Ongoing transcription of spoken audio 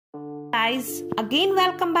guys, again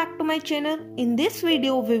welcome back to my channel. In this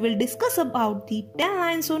video we will discuss about the 10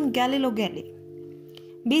 lines on Galileo Galilei.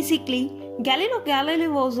 Basically, Galileo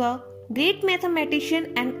Galilei was a great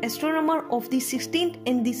mathematician and astronomer of the 16th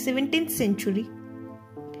and the 17th century.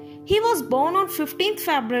 He was born on 15th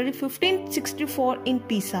February 1564 in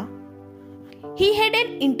Pisa. He had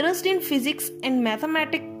an interest in physics and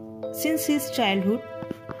mathematics since his childhood.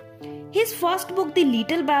 His first book, The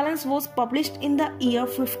Little Balance, was published in the year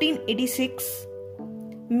 1586.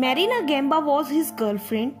 Marina Gamba was his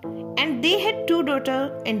girlfriend and they had 2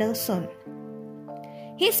 daughters and a son.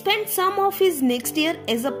 He spent some of his next year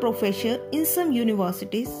as a professor in some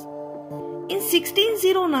universities. In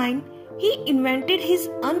 1609, he invented his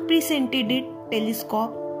unprecedented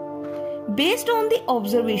telescope. Based on the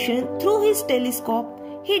observation through his telescope,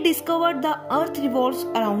 he discovered the earth revolves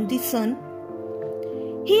around the sun.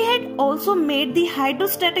 He had also made the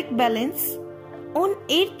hydrostatic balance. On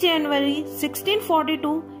 8 January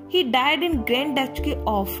 1642, he died in Grand Duchy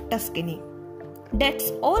of Tuscany.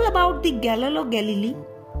 That's all about the Galileo Galilei.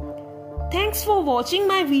 Thanks for watching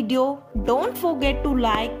my video. Don't forget to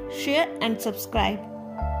like, share and subscribe.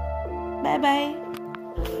 Bye bye.